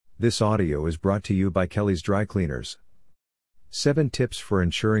This audio is brought to you by Kelly's Dry Cleaners. 7 tips for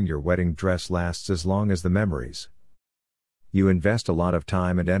ensuring your wedding dress lasts as long as the memories. You invest a lot of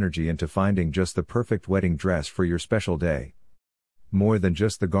time and energy into finding just the perfect wedding dress for your special day. More than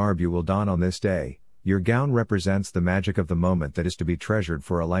just the garb you will don on this day, your gown represents the magic of the moment that is to be treasured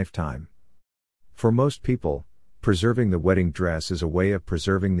for a lifetime. For most people, preserving the wedding dress is a way of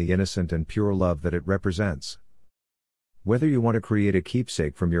preserving the innocent and pure love that it represents. Whether you want to create a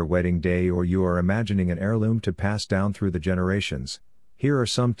keepsake from your wedding day or you are imagining an heirloom to pass down through the generations, here are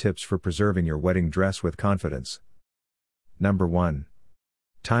some tips for preserving your wedding dress with confidence. Number 1.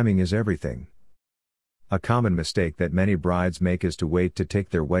 Timing is everything. A common mistake that many brides make is to wait to take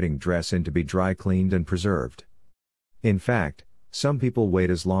their wedding dress in to be dry cleaned and preserved. In fact, some people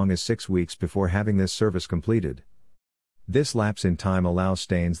wait as long as 6 weeks before having this service completed. This lapse in time allows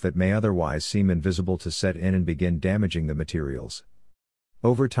stains that may otherwise seem invisible to set in and begin damaging the materials.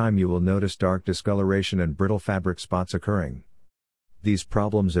 Over time you will notice dark discoloration and brittle fabric spots occurring. These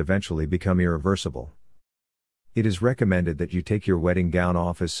problems eventually become irreversible. It is recommended that you take your wedding gown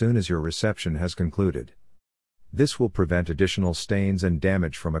off as soon as your reception has concluded. This will prevent additional stains and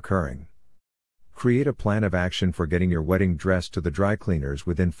damage from occurring. Create a plan of action for getting your wedding dress to the dry cleaners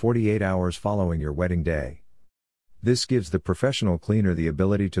within 48 hours following your wedding day. This gives the professional cleaner the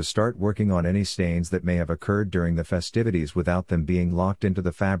ability to start working on any stains that may have occurred during the festivities without them being locked into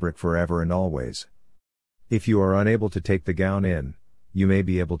the fabric forever and always. If you are unable to take the gown in, you may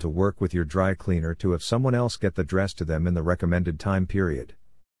be able to work with your dry cleaner to have someone else get the dress to them in the recommended time period.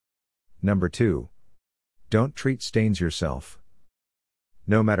 Number 2. Don't treat stains yourself.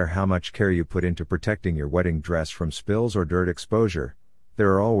 No matter how much care you put into protecting your wedding dress from spills or dirt exposure,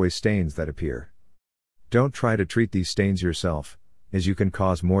 there are always stains that appear. Don't try to treat these stains yourself, as you can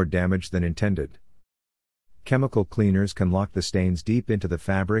cause more damage than intended. Chemical cleaners can lock the stains deep into the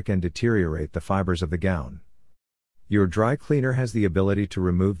fabric and deteriorate the fibers of the gown. Your dry cleaner has the ability to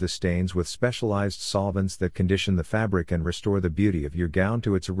remove the stains with specialized solvents that condition the fabric and restore the beauty of your gown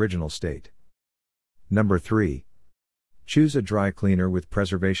to its original state. Number 3. Choose a dry cleaner with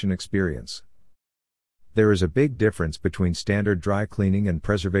preservation experience. There is a big difference between standard dry cleaning and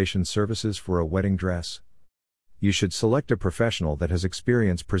preservation services for a wedding dress. You should select a professional that has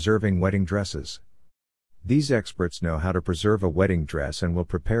experience preserving wedding dresses. These experts know how to preserve a wedding dress and will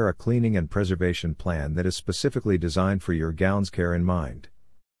prepare a cleaning and preservation plan that is specifically designed for your gown's care in mind.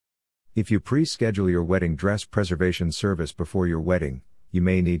 If you pre-schedule your wedding dress preservation service before your wedding, you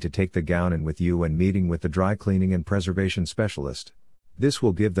may need to take the gown in with you and meeting with the dry cleaning and preservation specialist. This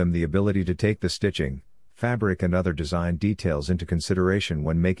will give them the ability to take the stitching, fabric and other design details into consideration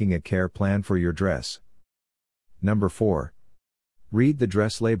when making a care plan for your dress. Number 4. Read the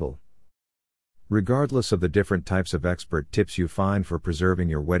dress label. Regardless of the different types of expert tips you find for preserving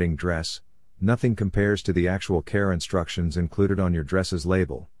your wedding dress, nothing compares to the actual care instructions included on your dress's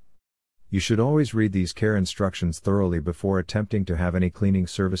label. You should always read these care instructions thoroughly before attempting to have any cleaning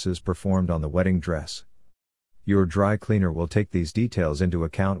services performed on the wedding dress. Your dry cleaner will take these details into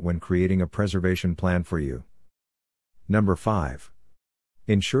account when creating a preservation plan for you. Number 5.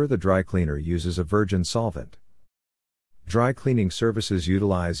 Ensure the dry cleaner uses a virgin solvent. Dry cleaning services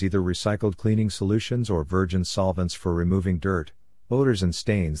utilize either recycled cleaning solutions or virgin solvents for removing dirt, odors and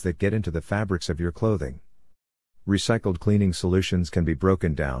stains that get into the fabrics of your clothing. Recycled cleaning solutions can be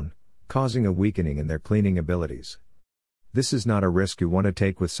broken down, causing a weakening in their cleaning abilities. This is not a risk you want to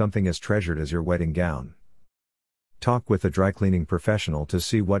take with something as treasured as your wedding gown. Talk with a dry cleaning professional to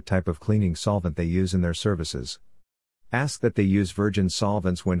see what type of cleaning solvent they use in their services. Ask that they use virgin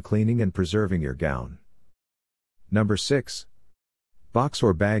solvents when cleaning and preserving your gown. Number 6. Box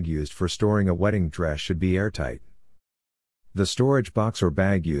or bag used for storing a wedding dress should be airtight. The storage box or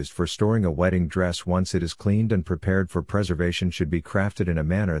bag used for storing a wedding dress once it is cleaned and prepared for preservation should be crafted in a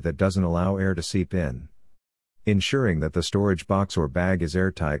manner that doesn't allow air to seep in. Ensuring that the storage box or bag is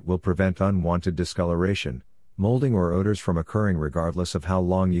airtight will prevent unwanted discoloration, molding or odors from occurring regardless of how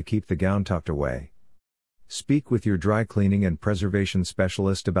long you keep the gown tucked away. Speak with your dry cleaning and preservation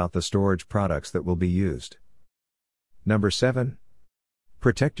specialist about the storage products that will be used. Number 7.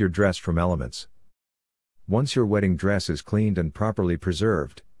 Protect your dress from elements. Once your wedding dress is cleaned and properly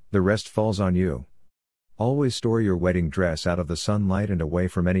preserved, the rest falls on you. Always store your wedding dress out of the sunlight and away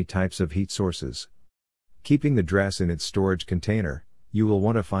from any types of heat sources. Keeping the dress in its storage container, you will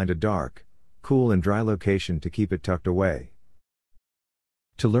want to find a dark, cool and dry location to keep it tucked away.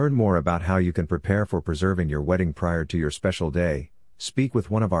 To learn more about how you can prepare for preserving your wedding prior to your special day, speak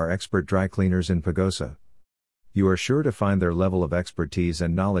with one of our expert dry cleaners in Pagosa. You are sure to find their level of expertise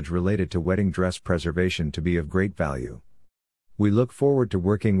and knowledge related to wedding dress preservation to be of great value. We look forward to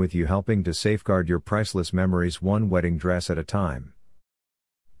working with you, helping to safeguard your priceless memories one wedding dress at a time.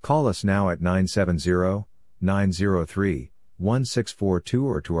 Call us now at 970-903-1642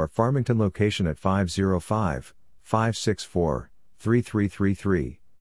 or to our Farmington location at 505-564-3333.